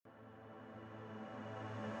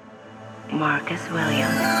Marcus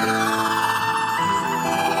Williams.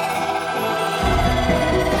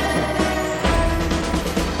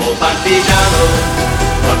 Oh partigiano,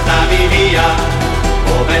 portami via.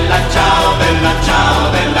 Oh bella ciao, bella ciao,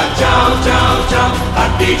 bella ciao, ciao, ciao.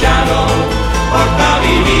 Partigiano,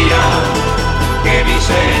 portami via, che mi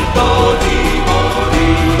sento di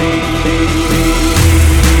morire.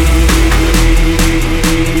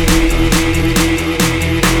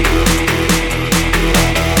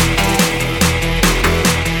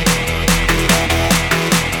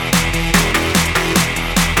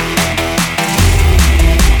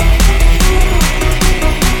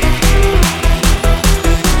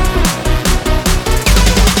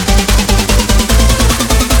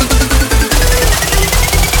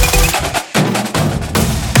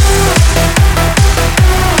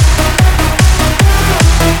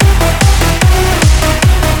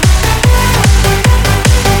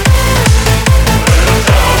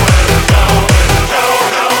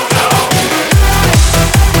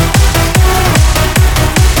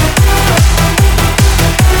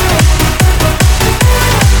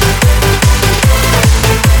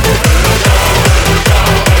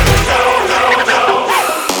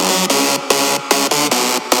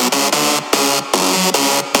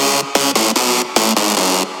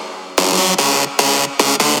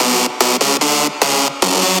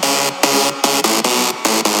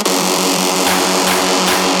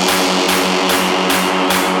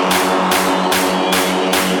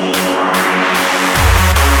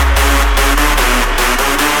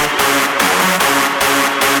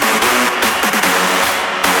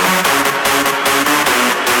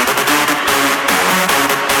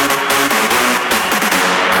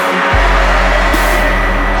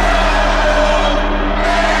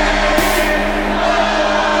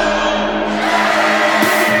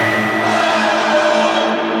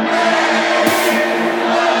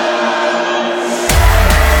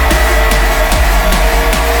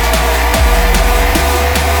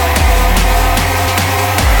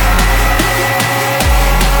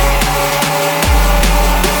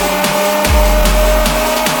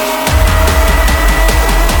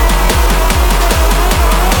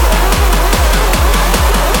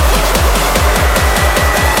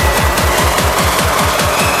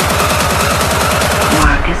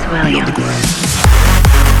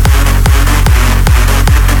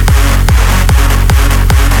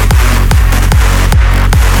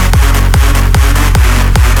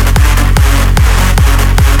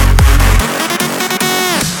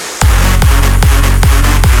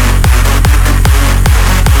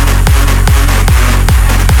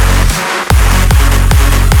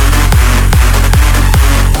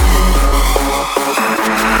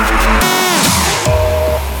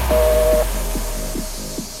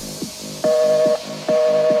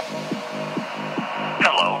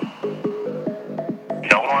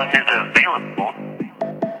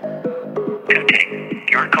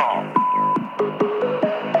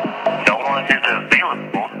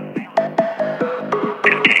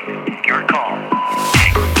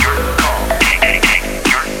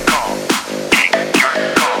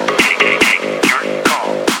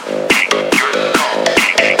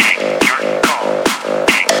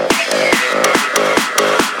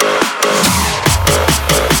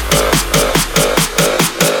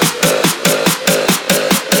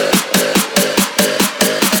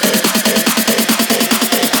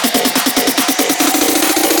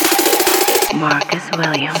 Marcus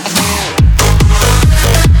Williams.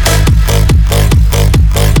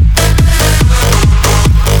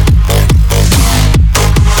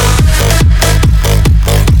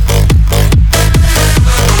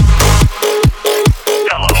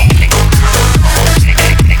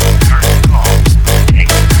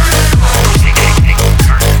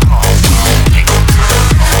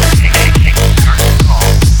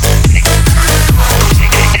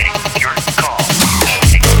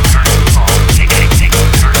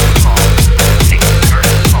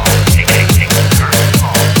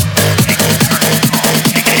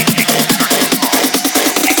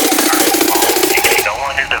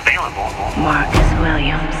 Marcus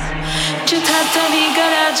Williams. Cittadini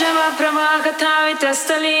garaggia ma pramagatavi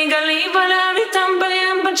testa liga libanavi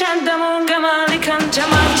tambayam bachandam gamali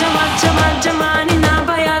kanjama jama jama jamani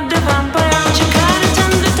nabayad vampayam chikara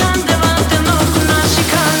tanda tanda vanta no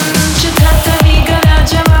kunashikan. Cittadini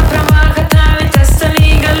garaggia ma pramagatavi testa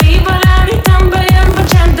liga libanavi tambayam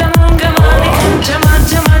bachandam gamali kanjama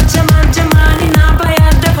jama jama jamani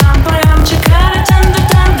nabayad vampayam chikara tanda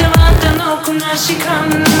tanda vanta no kunashikan.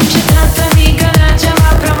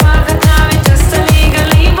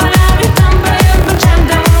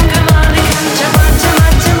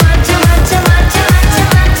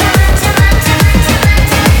 Jama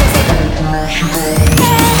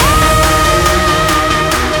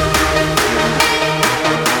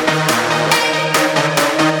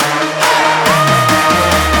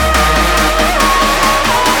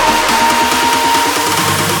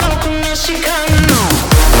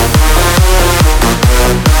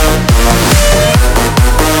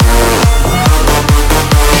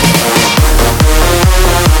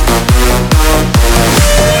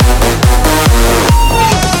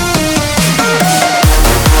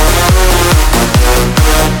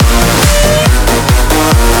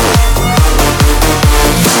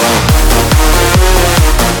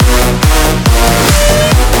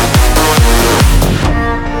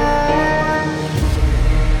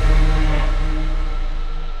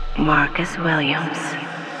Marcus Williams.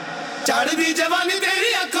 चढ़दी जवानी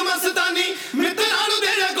तेरी अख मस्तानी मित्रा नु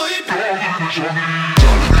दे जा कोई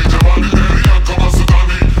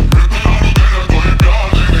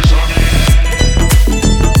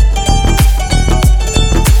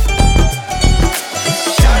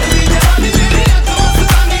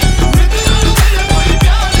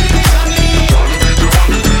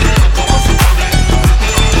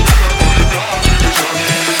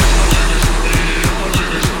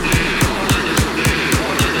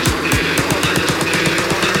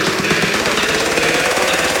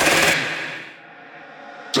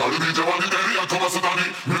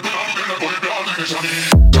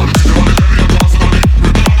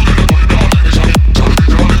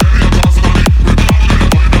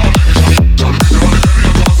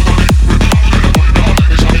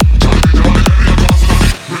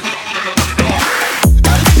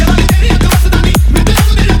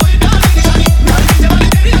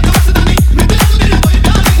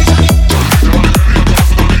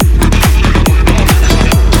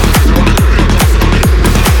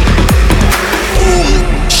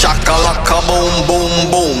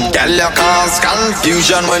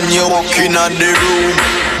Confusion when you walk in the room.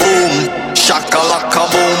 Boom, shakalaka,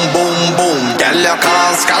 boom, boom, boom. Girl, you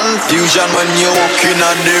cause confusion when you walk in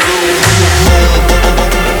the room.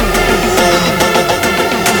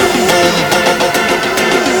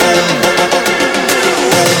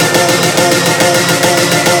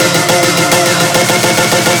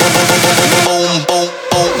 Boom, boom, boom,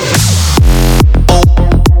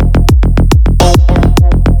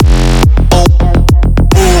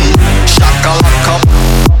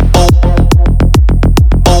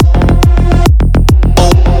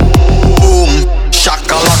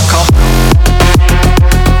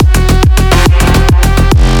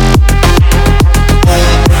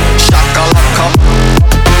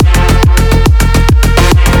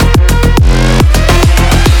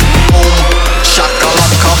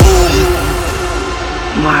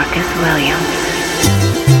 Marcus Williams.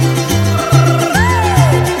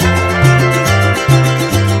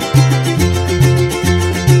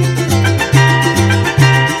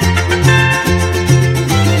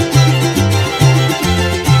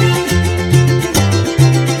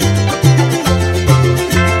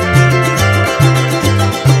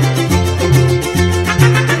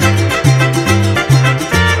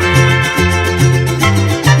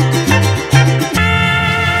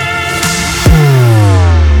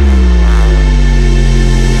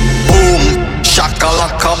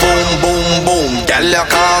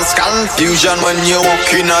 Confusion when you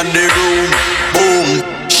walk in the room. Boom,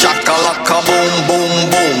 shakalaka, boom, boom,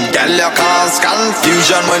 boom. Girl, you cause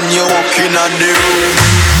confusion when you walk in the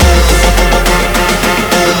room.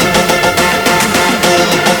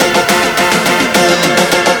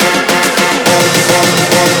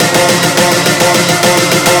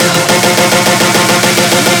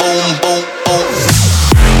 Boom, boom, boom.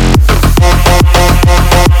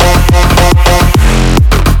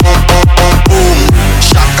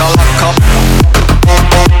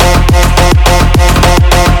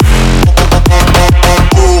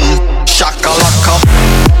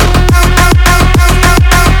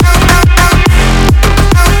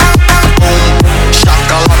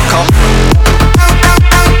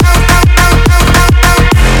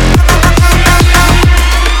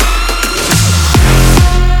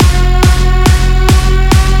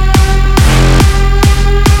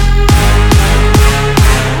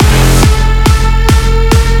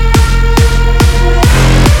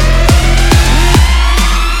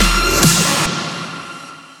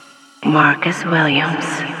 Marcus Williams.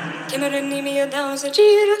 Kimmereni mi dansa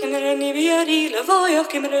gira, kimmereni via di lavoio,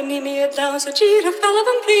 kimmereni mi dansa gira,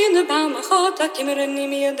 calavan prima bauma chota, kimmereni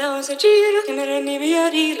mi dansa gira, kimmereni via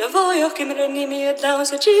di lavoio, kimmereni mi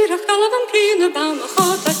dansa gira, calavan prima bauma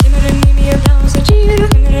chota, kimmereni mi dansa gira,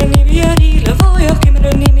 kimmereni via di lavoio,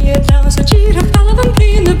 kimmereni mi dansa gira, calavan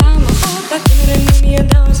prima bauma chota, kimmereni mi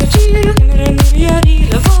dansa gira, kimmereni via di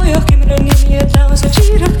lavoio, kimmereni mi dansa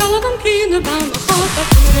gira, calavan prima bauma chota,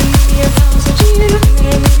 kimmereni mi dansa gira,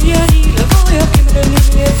 kimmereni via di lavoio, kimmereni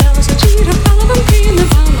mi dansa gira, calavan prima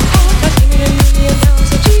bauma chota, kimmereni mi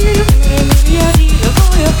dansa gira, kimmereni via di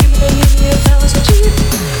lavoio, kimmereni mi dansa gira.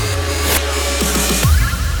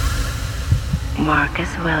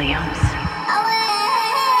 Marcus Williams.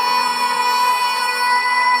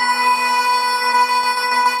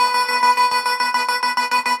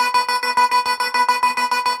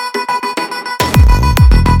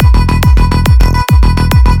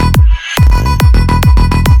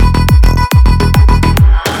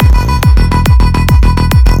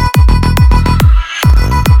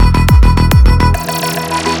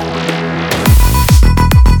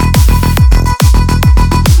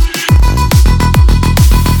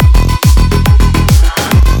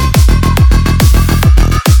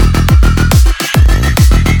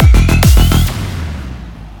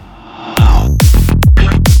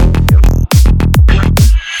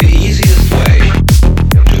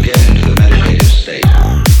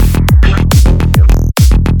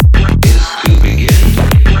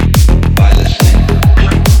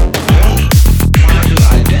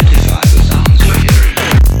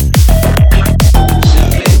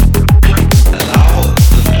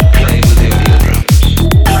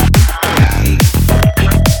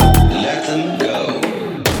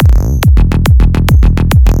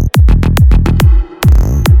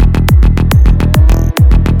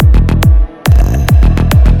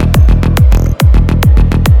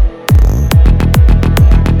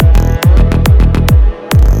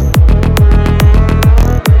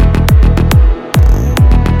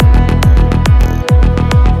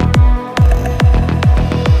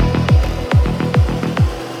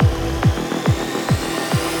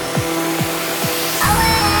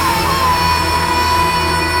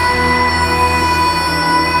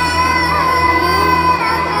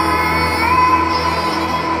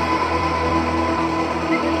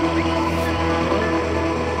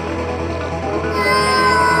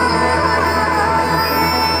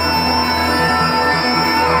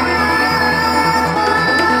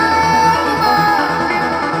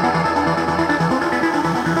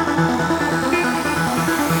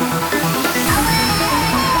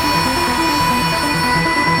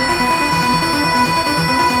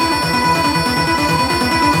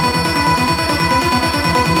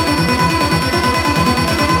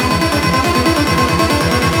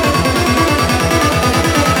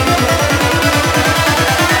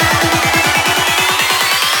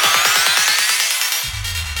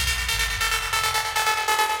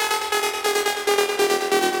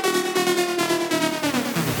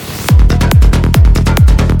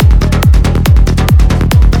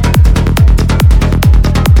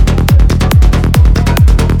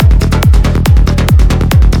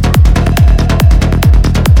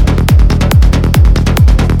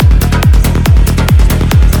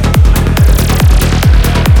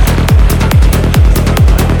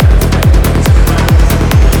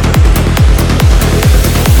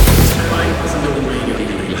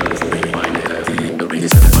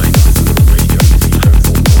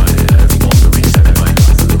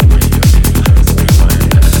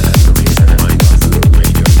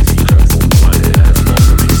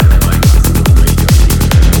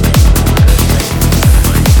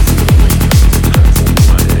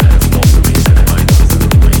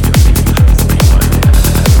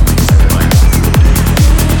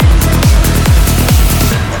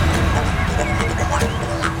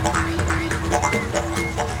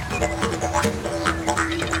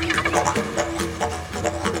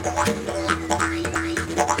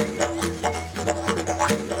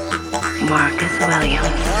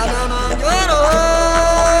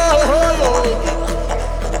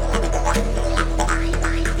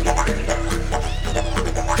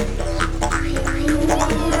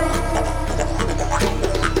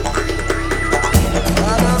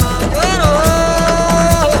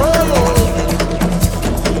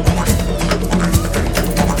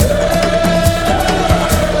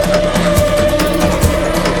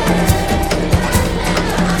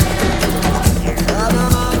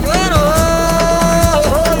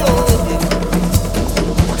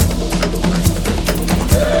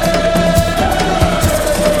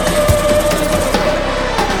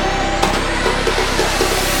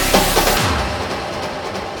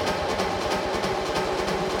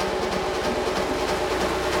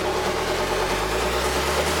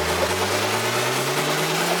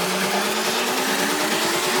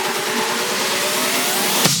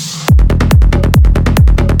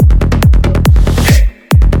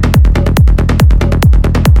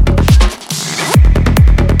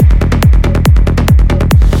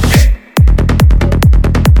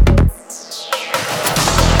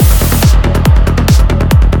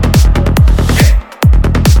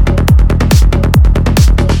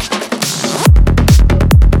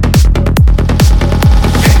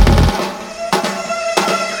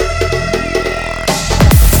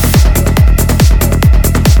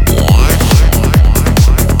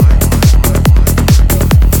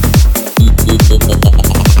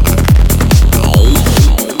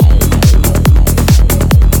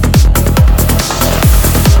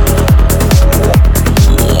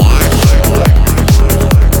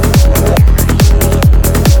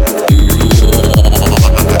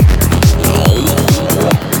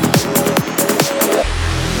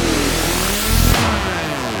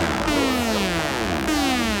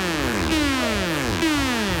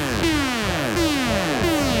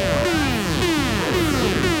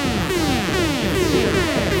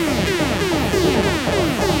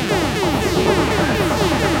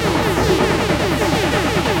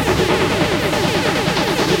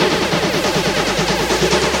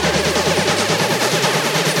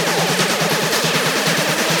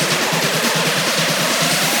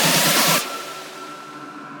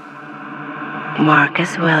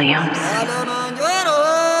 Marcus Williams.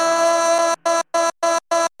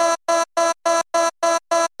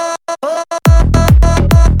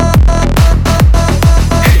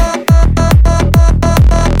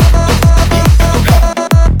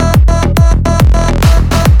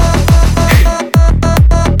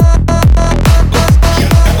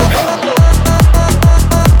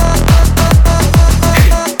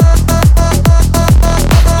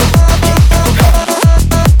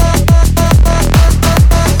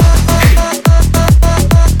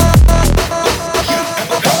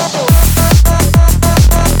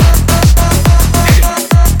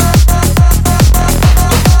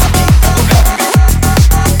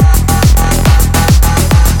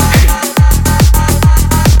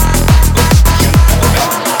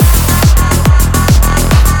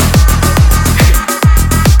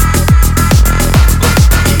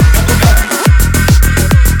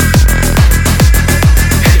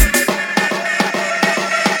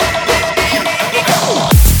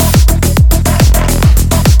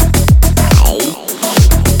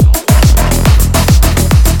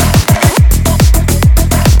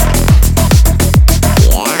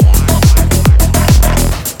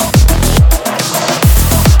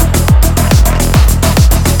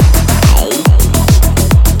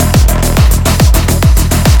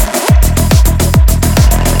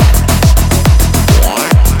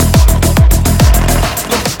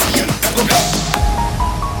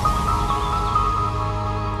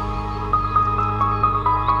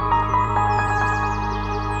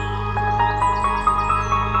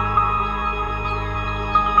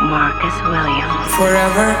 Marcus Williams.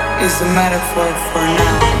 Forever is a metaphor for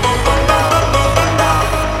now.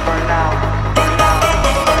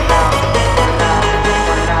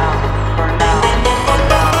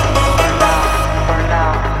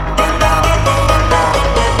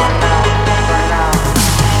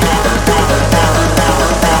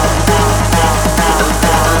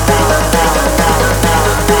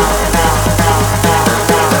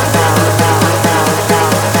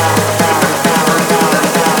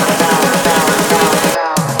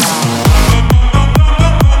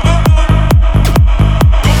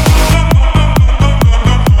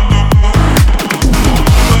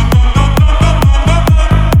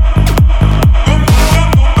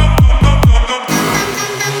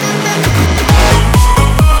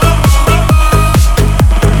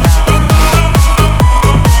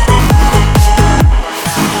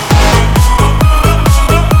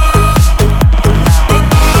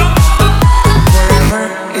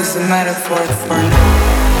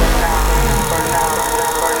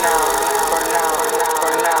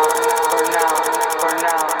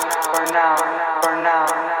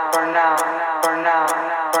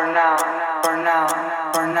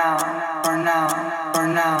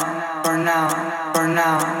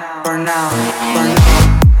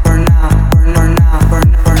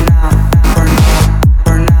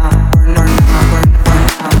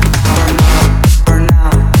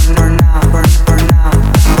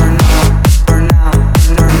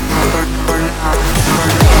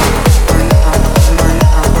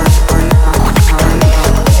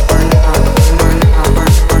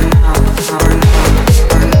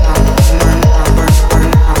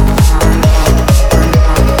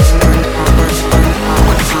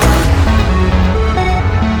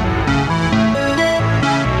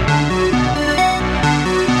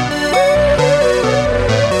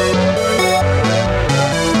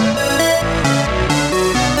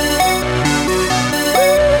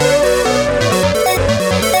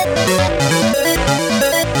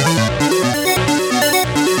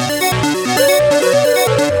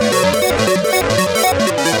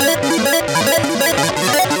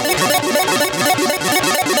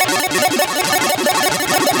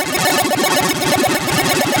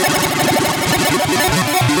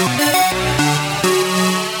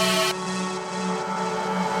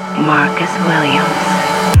 Marcus Williams.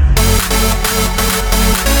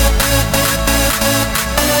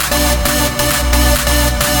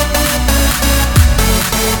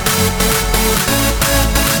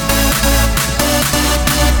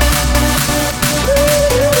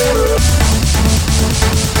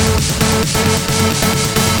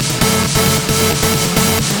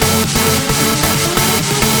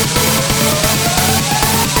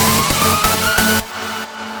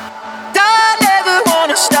 Don't ever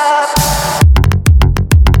wanna stop.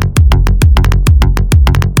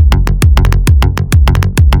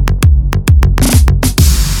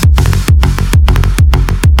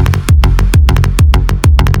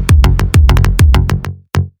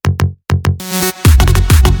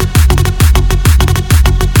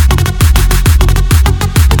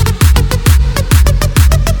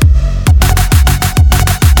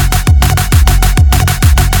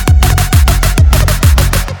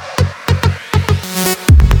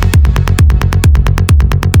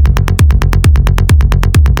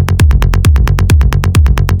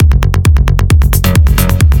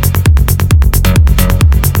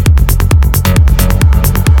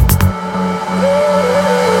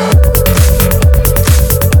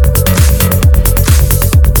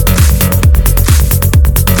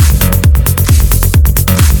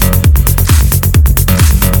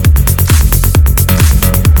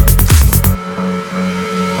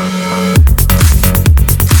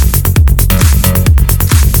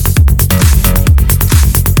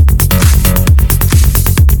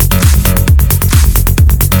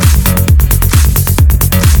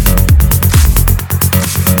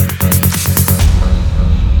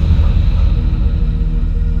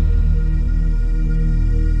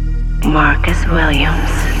 Williams.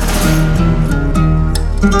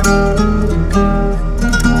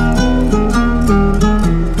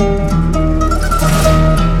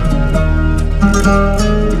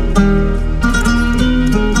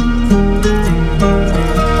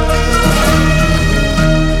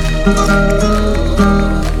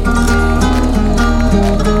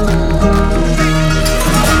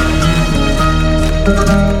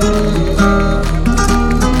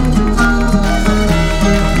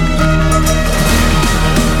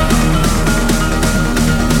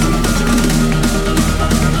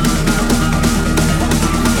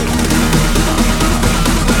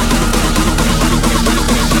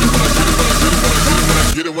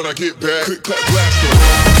 Get back, click, clap,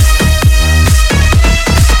 blast.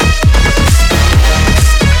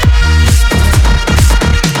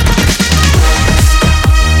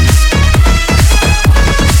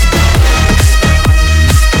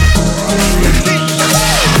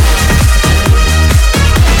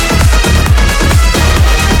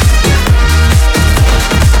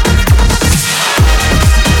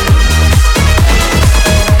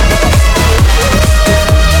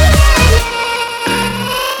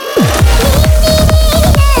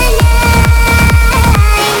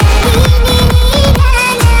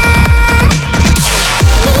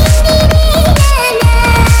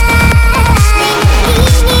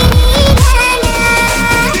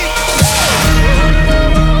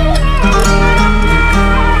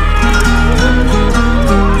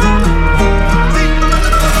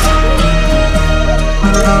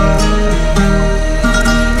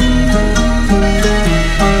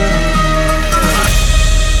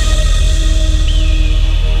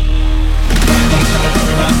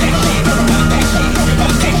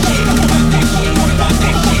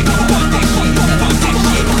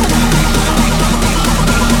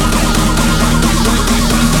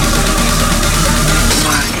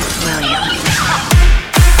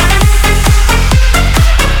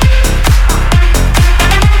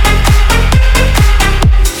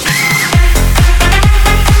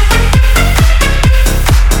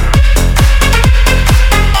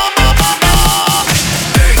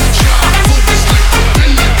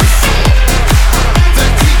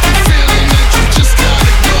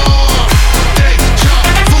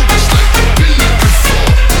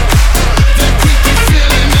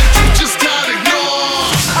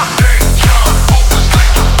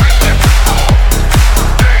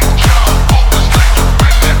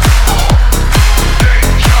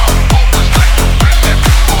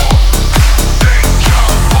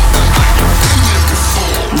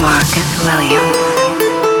 Marcus Williams.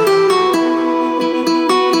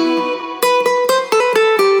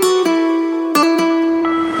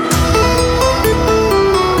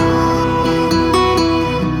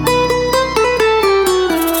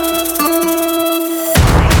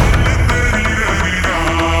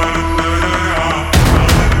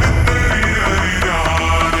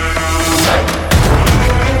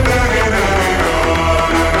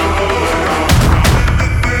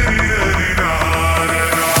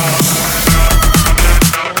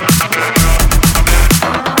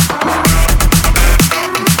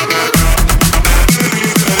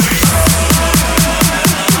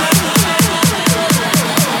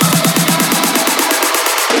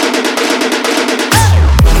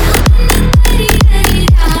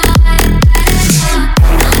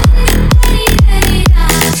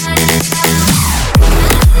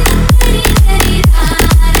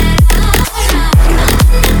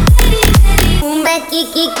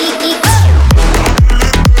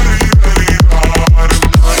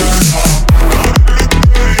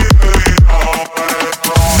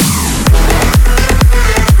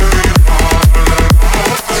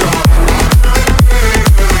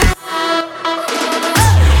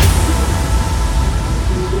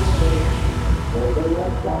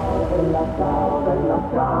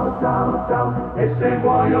 E se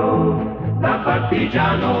muoio da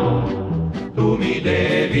partigiano, tu mi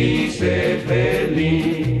devi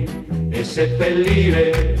seppellire e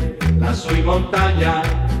seppellire lassù in montagna.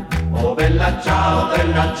 Oh bella ciao,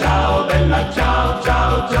 bella ciao, bella ciao,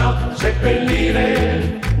 ciao, ciao.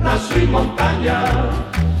 Seppellire lassù in montagna,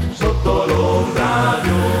 sotto l'ombra di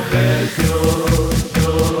un bel fiore.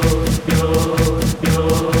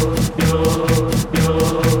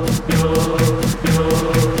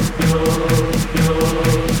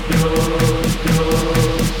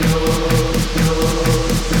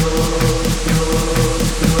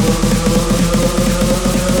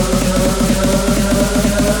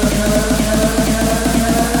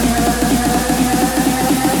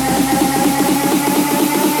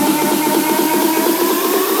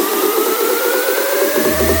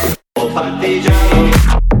 Partigiano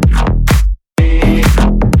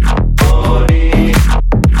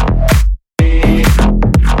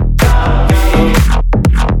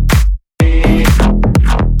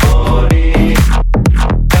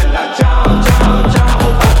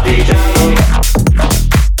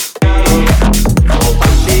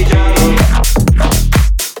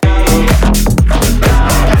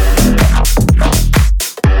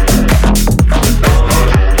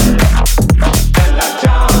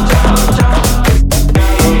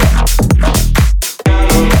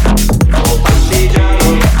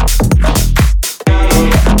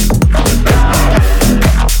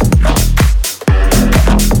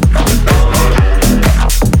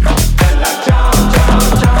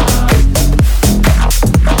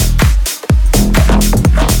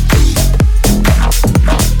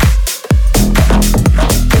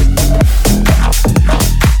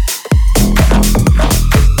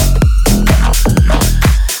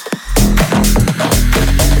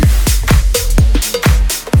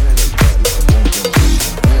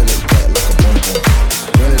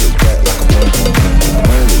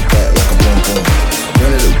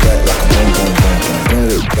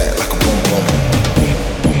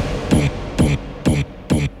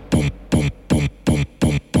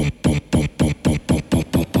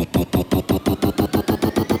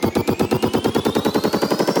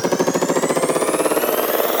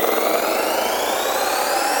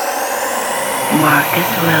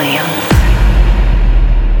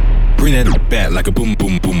it back like a boom,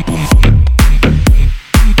 boom, boom, boom.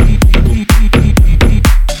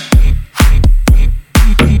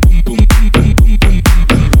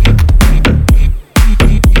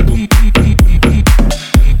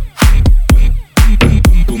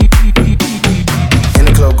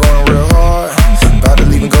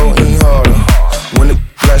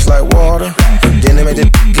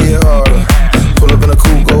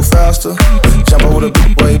 Jump over the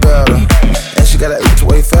beat way better. And she got an H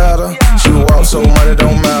way fatter. She will walk so money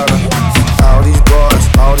don't matter. All these bars,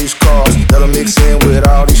 all these cars, let her mix in with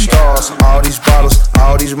all these stars. All these bottles,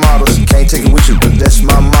 all these models. Can't take it with you, that's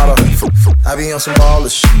my motto. I be on some baller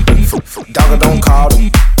shit. Dogger don't call them.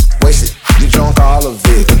 Waste it, you drunk all of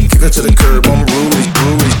it. Kick her to the curb, I'm Rudy,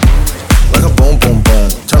 Rudy. Like a boom, boom, boom.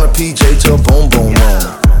 Turn a PJ to a boom, boom, boom.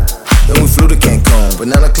 Then we flew to Cancun.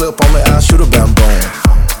 Banana clip on me, I'll shoot a bamboo.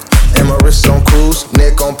 And my wrist on cruise,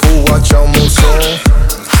 neck on pool, watch your move soon.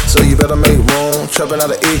 So you better make room. Trapping out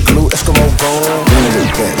of igloo, Eskimo gone. Bring it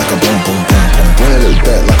back like a boom boom boom boom. Bring it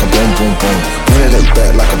back like a boom boom boom. Bring it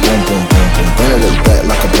back like a boom boom boom boom. Bring it back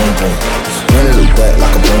like a boom boom. Bring it back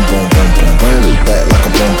like a boom boom boom boom. Bring it back like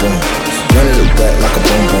a boom boom. Bring it back like a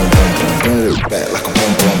boom boom boom boom. Bring it back like a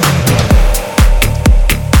boom boom.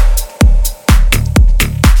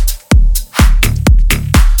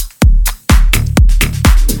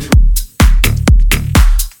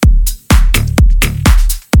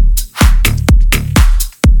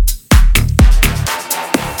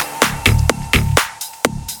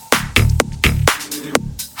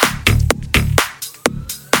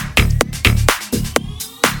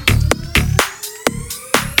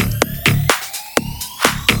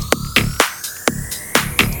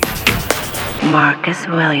 Marcus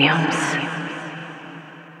Williams.